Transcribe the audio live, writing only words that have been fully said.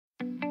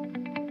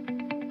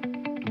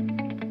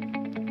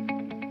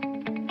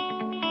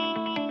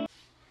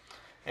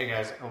Hey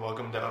guys, and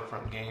welcome to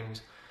Upfront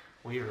Games.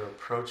 We are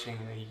approaching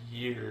a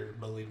year,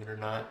 believe it or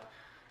not.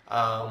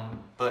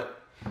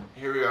 But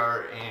here we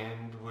are,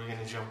 and we're going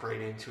to jump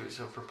right into it.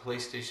 So for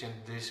PlayStation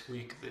this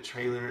week, the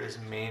trailer is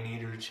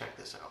Maneater. Check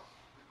this out.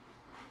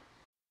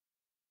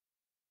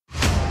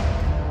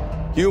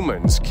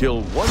 Humans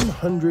kill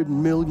 100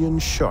 million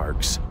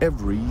sharks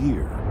every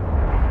year.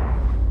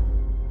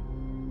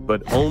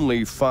 But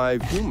only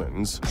 5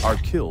 humans are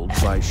killed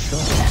by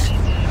sharks.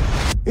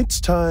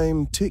 It's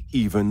time to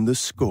even the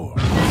score.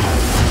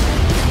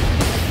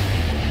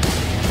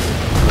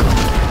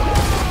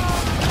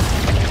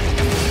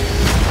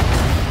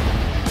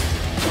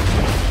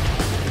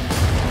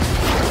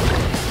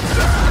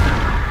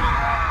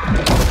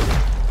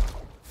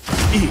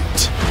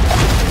 Eat.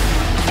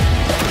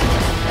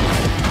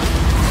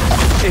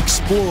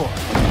 Explore.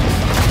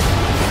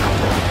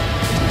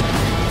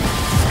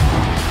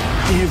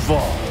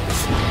 Evolve.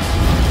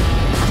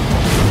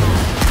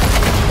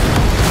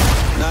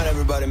 Not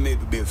everybody made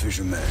to be a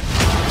fisherman.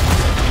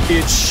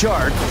 It's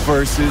shark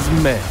versus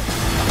man.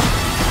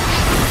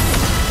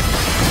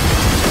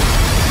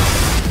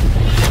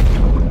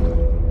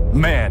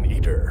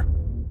 Maneater.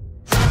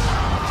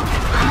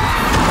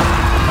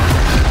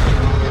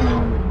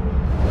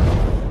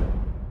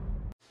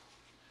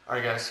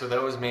 Alright guys, so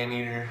that was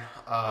Maneater.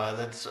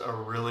 That's a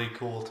really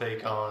cool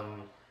take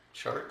on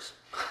sharks,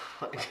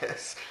 I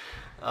guess.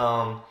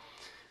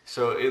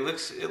 So it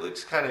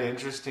looks kind of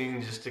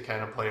interesting just to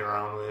kind of play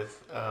around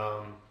with,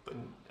 but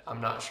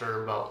I'm not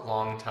sure about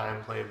long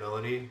time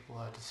playability. We'll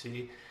have to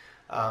see.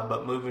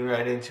 But moving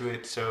right into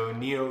it, so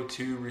Nioh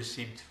 2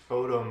 received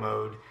photo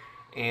mode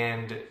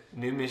and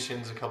new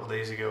missions a couple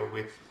days ago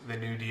with the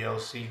new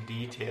DLC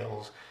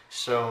details.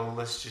 So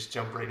let's just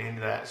jump right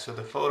into that. So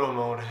the photo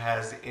mode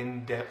has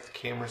in-depth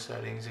camera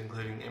settings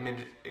including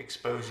image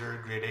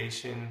exposure,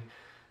 gradation,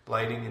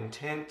 lighting and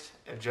tint,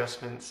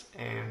 adjustments,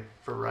 and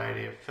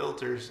variety of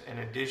filters. In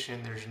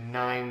addition, there's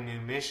 9 new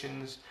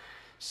missions,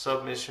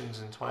 submissions,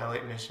 and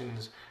Twilight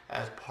missions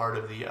as part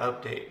of the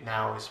update.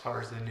 Now, as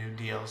far as the new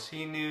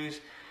DLC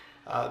news,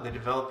 the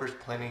developer's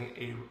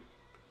planning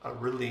a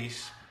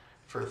release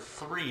for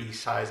 3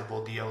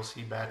 sizable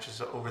DLC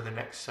batches over the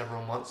next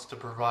several months to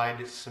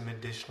provide some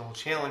additional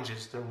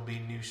challenges. There will be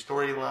new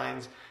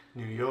storylines,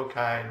 new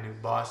yokai, new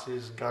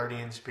bosses,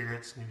 guardian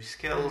spirits, new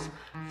skills,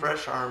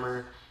 fresh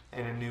armor,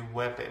 and a new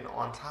weapon.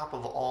 On top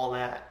of all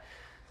that,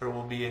 there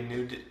will be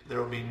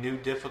new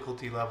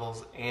difficulty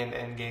levels and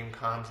endgame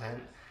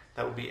content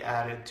that will be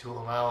added to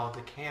allow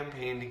the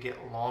campaign to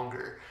get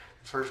longer.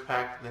 The first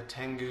pack, the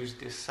Tengu's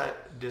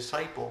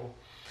Disciple,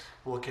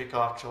 will kick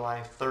off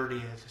July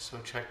 30th, so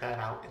check that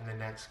out in the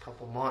next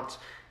couple months.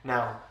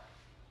 Now,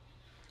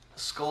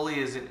 Skully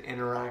is an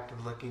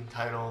interactive looking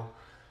title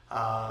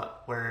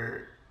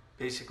where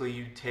basically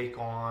you take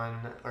on,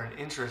 or an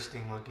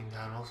interesting looking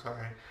title,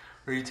 sorry,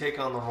 where you take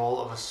on the role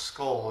of a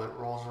skull that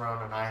rolls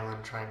around an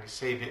island trying to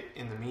save it.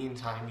 In the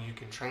meantime, you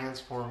can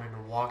transform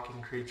into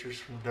walking creatures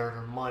from dirt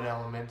or mud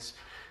elements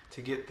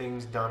to get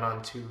things done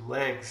on 2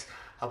 legs.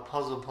 A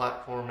puzzle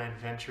platform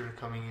adventure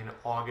coming in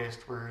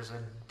August, where as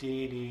a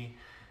deity,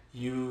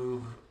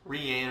 you've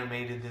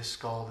reanimated this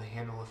skull to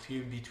handle a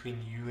feud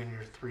between you and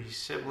your 3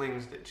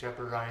 siblings that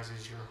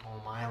jeopardizes your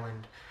home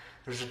island.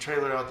 There's a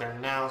trailer out there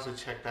now, so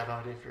check that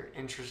out if you're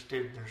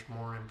interested. There's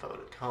more info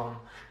to come.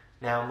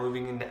 Now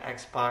moving into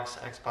Xbox.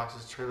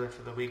 Xbox's trailer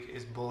for the week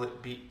is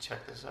Bullet Beat.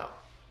 Check this out.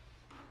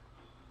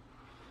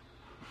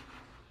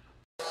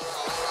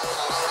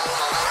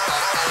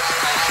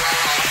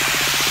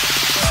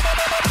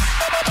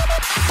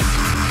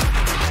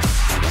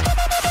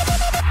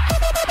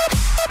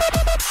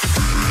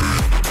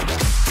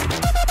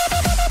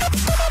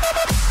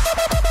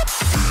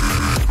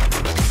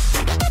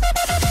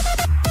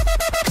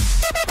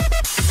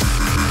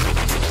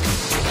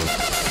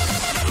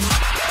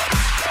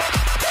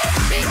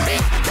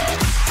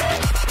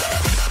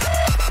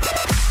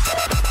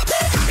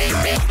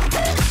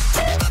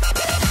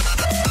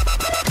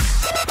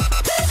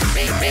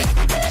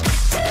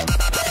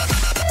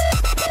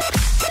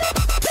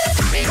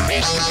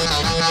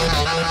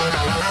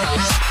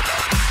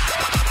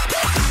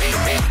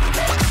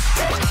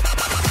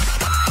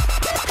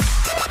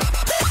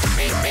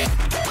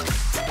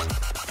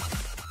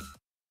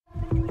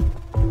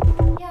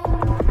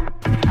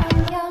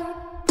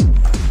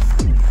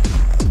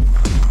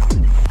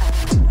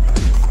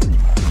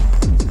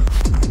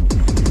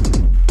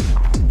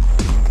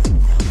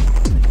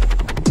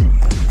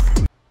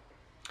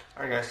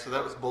 So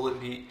that was Bullet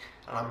Beat,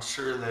 and I'm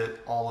sure that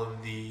all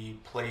of the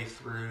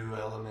playthrough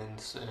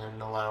elements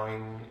and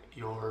allowing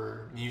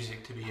your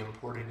music to be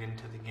imported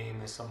into the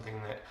game is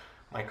something that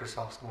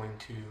Microsoft's going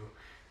to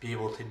be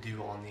able to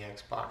do on the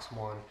Xbox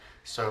One.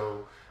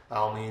 So by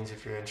all means,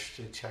 if you're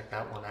interested, check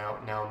that one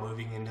out. Now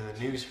moving into the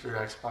news for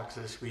Xbox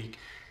this week,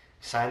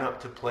 sign up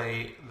to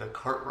play the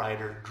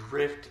KartRider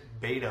Drift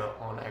beta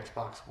on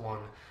Xbox One.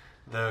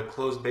 The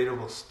closed beta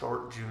will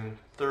start June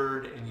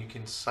 3rd, and you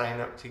can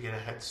sign up to get a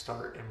head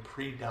start and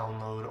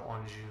pre-download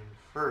on June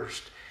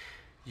 1st.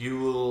 You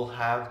will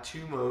have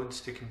two modes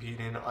to compete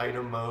in.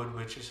 Item mode,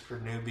 which is for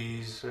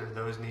newbies or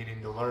those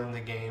needing to learn the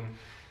game.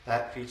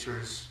 That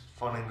features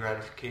fun and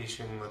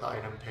gratification with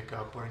item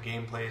pickup, where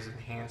gameplay is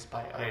enhanced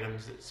by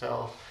items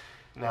itself.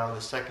 Now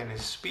the second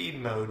is speed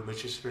mode,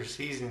 which is for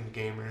seasoned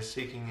gamers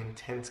seeking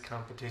intense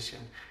competition.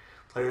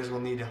 Players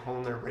will need to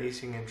hone their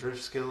racing and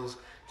drift skills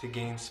to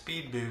gain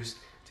speed boost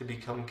to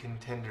become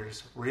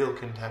contenders, real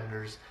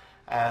contenders,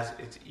 as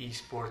it's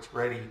esports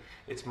ready.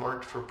 It's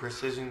marked for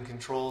precision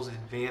controls,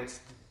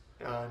 advanced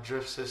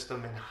drift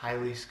system, and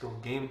highly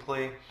skilled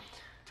gameplay.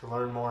 To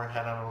learn more,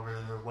 head on over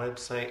to their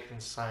website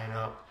and sign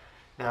up.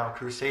 Now,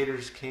 Crusader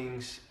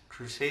Kings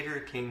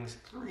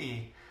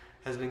III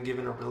has been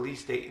given a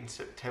release date in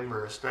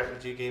September, a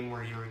strategy game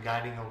where you are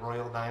guiding a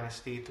royal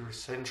dynasty through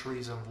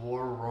centuries of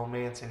war,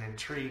 romance, and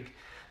intrigue,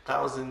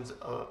 thousands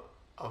of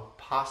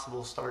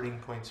possible starting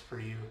points for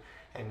you,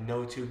 and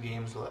no two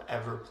games will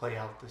ever play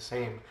out the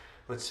same.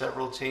 With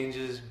several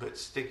changes, but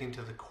sticking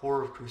to the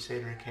core of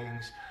Crusader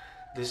Kings,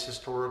 this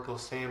historical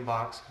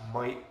sandbox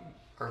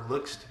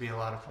looks to be a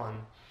lot of fun.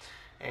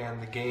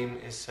 And the game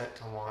is set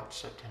to launch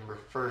September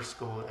 1st.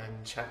 Go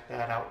and check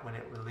that out when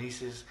it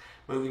releases.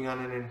 Moving on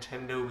to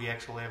Nintendo, we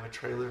actually have a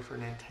trailer for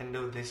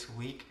Nintendo this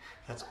week.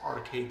 That's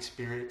Arcade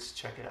Spirits.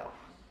 Check it out.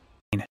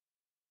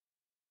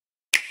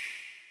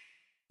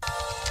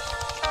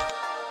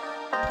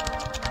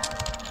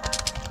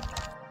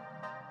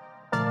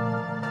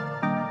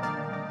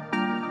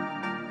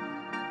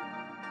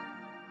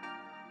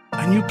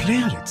 A new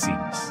player, it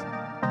seems.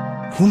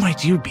 Who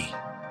might you be?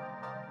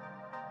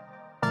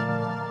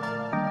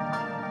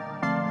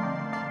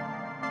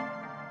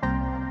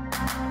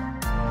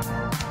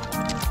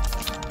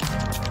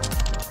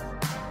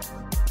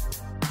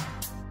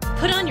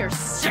 Put on your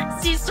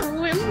sexy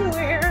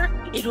swimwear.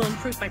 It'll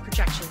improve my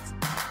projections.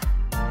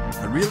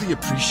 I really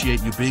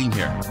appreciate you being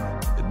here.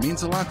 It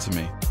means a lot to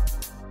me.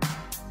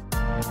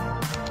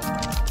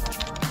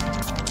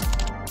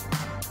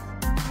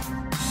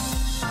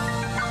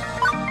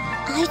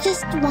 I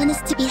just want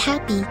us to be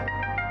happy.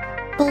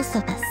 Both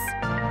of us.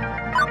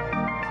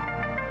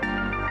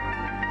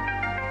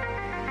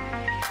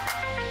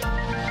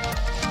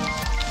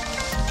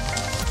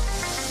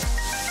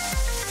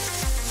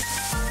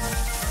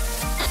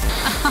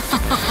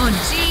 Oh,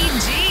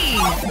 GG!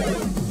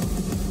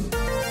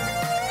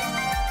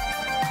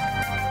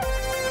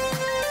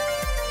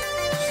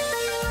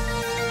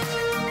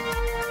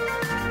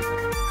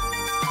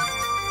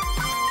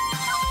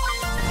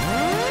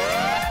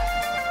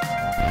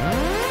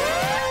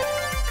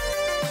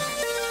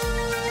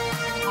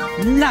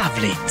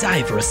 Lovely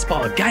day for a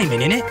spot of gaming,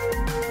 innit?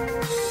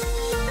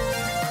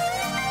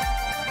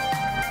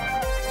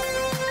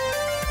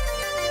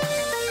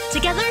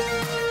 Together,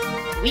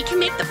 we can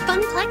make the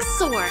Funplex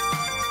soar.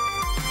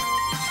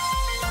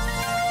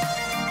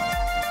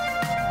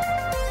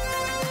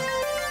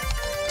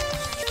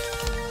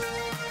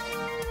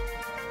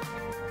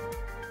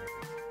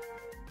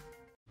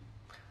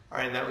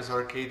 Alright, that was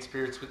Arcade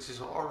Spirits, which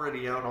is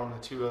already out on the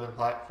two other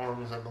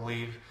platforms, I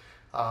believe.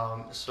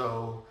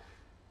 So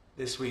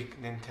this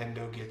week,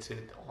 Nintendo gets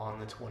it on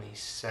the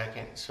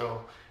 22nd.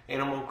 So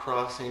Animal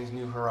Crossing's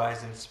New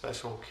Horizons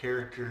special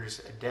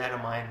characters, a data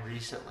mine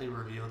recently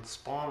revealed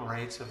spawn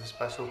rates of the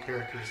special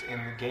characters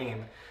in the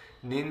game.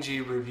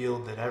 Ninja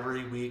revealed that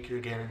every week you're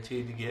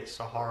guaranteed to get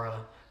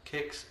Sahara,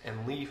 Kix,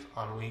 and Leaf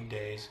on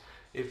weekdays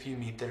if you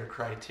meet their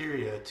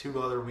criteria.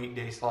 Two other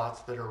weekday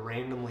slots that are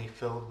randomly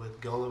filled with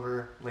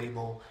Gulliver,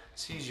 Label,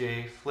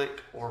 CJ,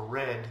 Flick, or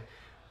Red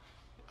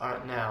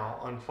now.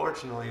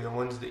 Unfortunately, the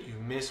ones that you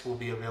miss will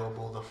be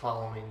available the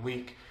following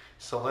week.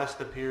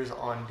 Celeste appears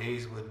on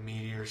days with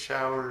meteor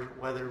shower,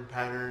 weather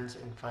patterns,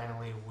 and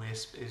finally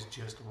Wisp is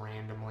just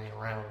randomly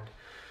around.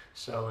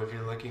 So if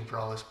you're looking for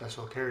all the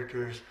special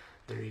characters,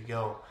 there you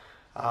go.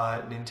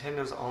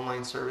 Nintendo's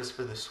online service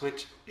for the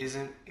Switch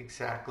isn't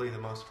exactly the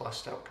most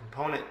fleshed out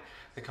component.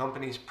 The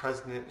company's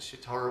president,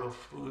 Shitaro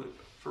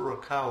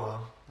Furukawa,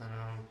 I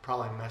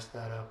probably messed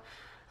that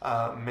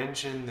up,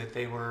 mentioned that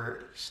they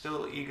were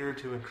still eager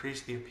to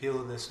increase the appeal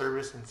of the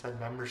service and said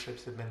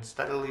memberships have been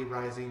steadily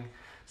rising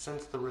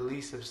since the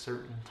release of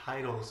certain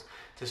titles.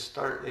 To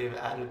start, they have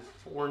added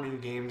 4 new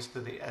games to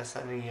the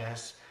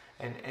SNES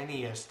and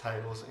NES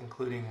titles,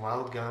 including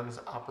Wild Guns,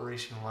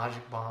 Operation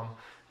Logic Bomb,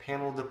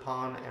 Panel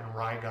Dupont, and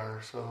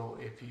Rygar. So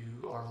if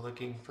you are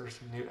looking for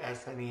some new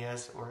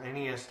SNES or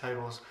NES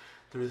titles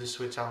through the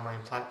Switch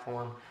Online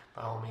platform,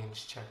 by all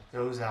means check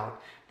those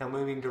out. Now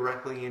moving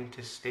directly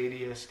into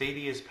Stadia.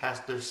 Stadia has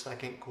passed their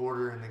second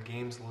quarter and the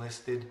games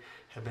listed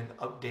have been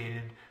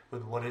updated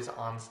with what is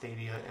on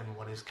Stadia and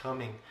what is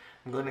coming.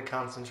 I'm going to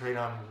concentrate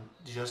on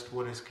just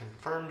what is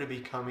confirmed to be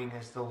coming,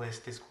 as the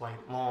list is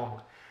quite long.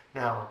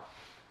 Now,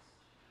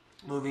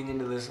 moving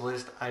into this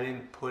list, I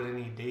didn't put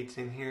any dates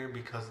in here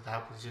because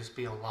that would just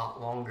be a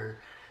lot longer.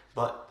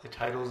 But the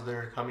titles that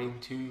are coming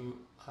to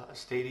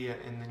Stadia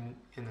in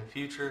the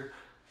future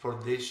for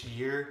this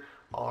year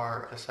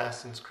are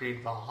Assassin's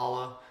Creed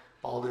Valhalla,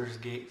 Baldur's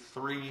Gate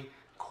 3,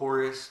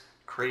 Chorus,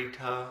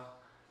 Crata,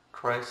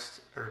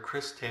 Crest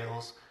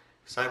Tales,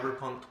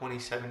 Cyberpunk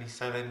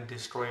 2077,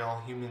 Destroy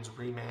All Humans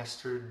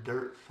Remastered,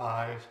 Dirt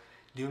 5,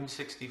 Doom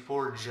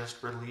 64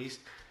 just released,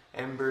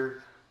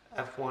 Ember,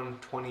 F1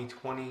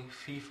 2020,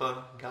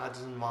 FIFA,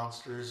 Gods and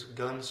Monsters,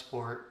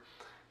 Gunsport,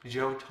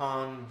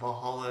 Jotun,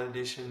 Valhalla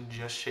Edition,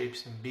 Just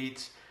Shapes and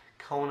Beats,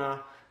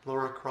 Kona,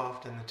 Lara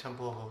Croft and the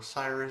Temple of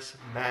Osiris,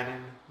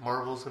 Madden,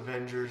 Marvel's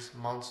Avengers,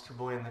 Monster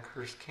Boy and the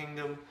Cursed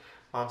Kingdom,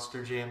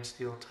 Monster Jam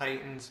Steel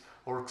Titans,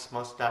 Orcs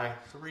Must Die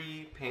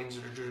 3,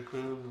 Panzer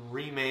Dragoon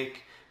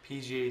Remake,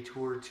 PGA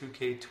Tour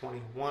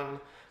 2K21,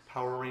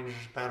 Power Rangers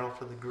Battle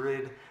for the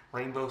Grid,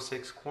 Rainbow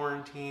Six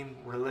Quarantine,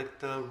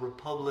 Relicta,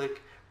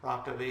 Republic,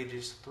 Rock of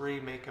Ages 3,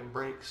 Make and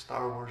Break,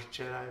 Star Wars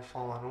Jedi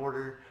Fallen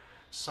Order,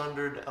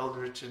 Sundered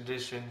Eldritch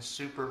Edition,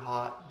 Super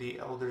Hot, The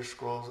Elder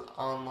Scrolls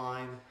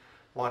Online,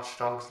 Watch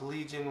Dogs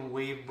Legion,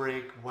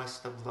 Wavebreak,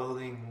 West of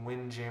Loathing,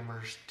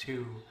 Windjammers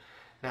 2.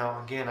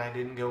 Now again, I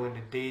didn't go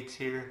into dates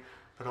here,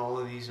 but all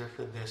of these are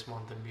for this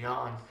month and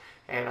beyond.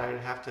 And I'd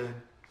have to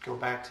go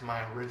back to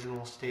my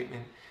original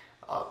statement.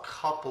 A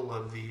couple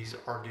of these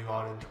are due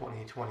out in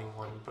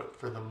 2021, but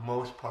for the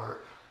most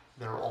part,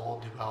 they're all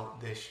due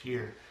out this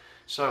year.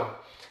 So,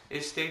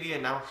 is Stadia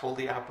now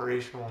fully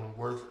operational and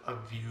worth a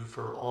view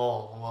for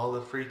all? Well,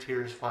 the free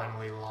tier is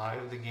finally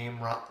live. The game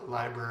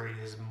library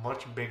is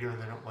much bigger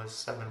than it was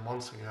 7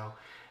 months ago,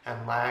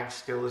 and lag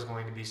still is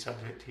going to be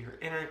subject to your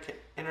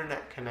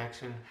internet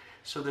connection,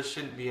 so there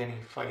shouldn't be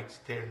any fights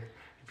there.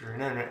 If your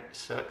internet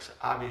sucks,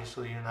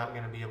 obviously you're not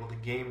going to be able to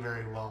game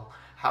very well.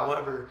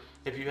 However,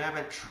 if you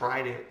haven't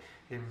tried it,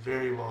 it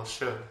very well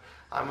should.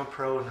 I'm a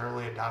pro and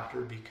early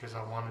adopter because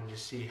I wanted to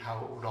see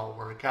how it would all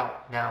work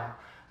out. Now,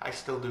 I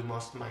still do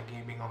most of my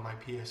gaming on my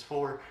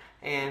PS4,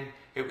 and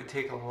it would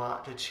take a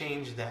lot to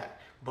change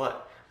that.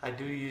 But I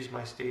do use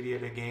my Stadia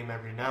to game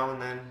every now and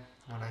then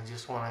when I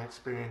just want to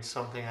experience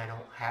something I don't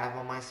have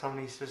on my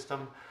Sony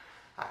system.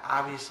 I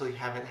obviously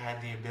haven't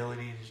had the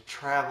ability to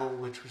travel,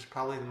 which was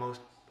probably the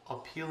most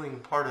appealing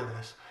part of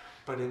this,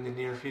 but in the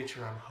near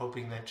future I'm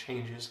hoping that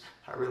changes.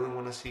 I really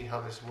want to see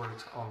how this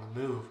works on the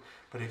move,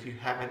 but if you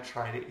haven't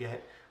tried it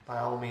yet, by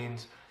all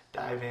means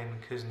dive in,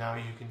 because now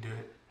you can do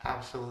it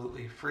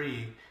absolutely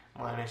free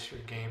minus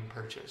your game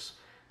purchase.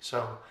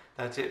 So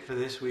that's it for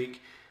this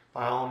week.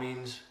 By all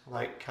means,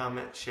 like,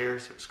 comment, share,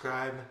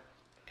 subscribe,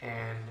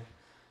 and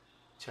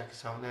check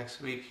us out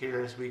next week here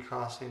as we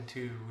cross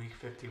into week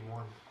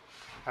 51.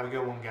 Have a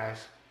good one, guys.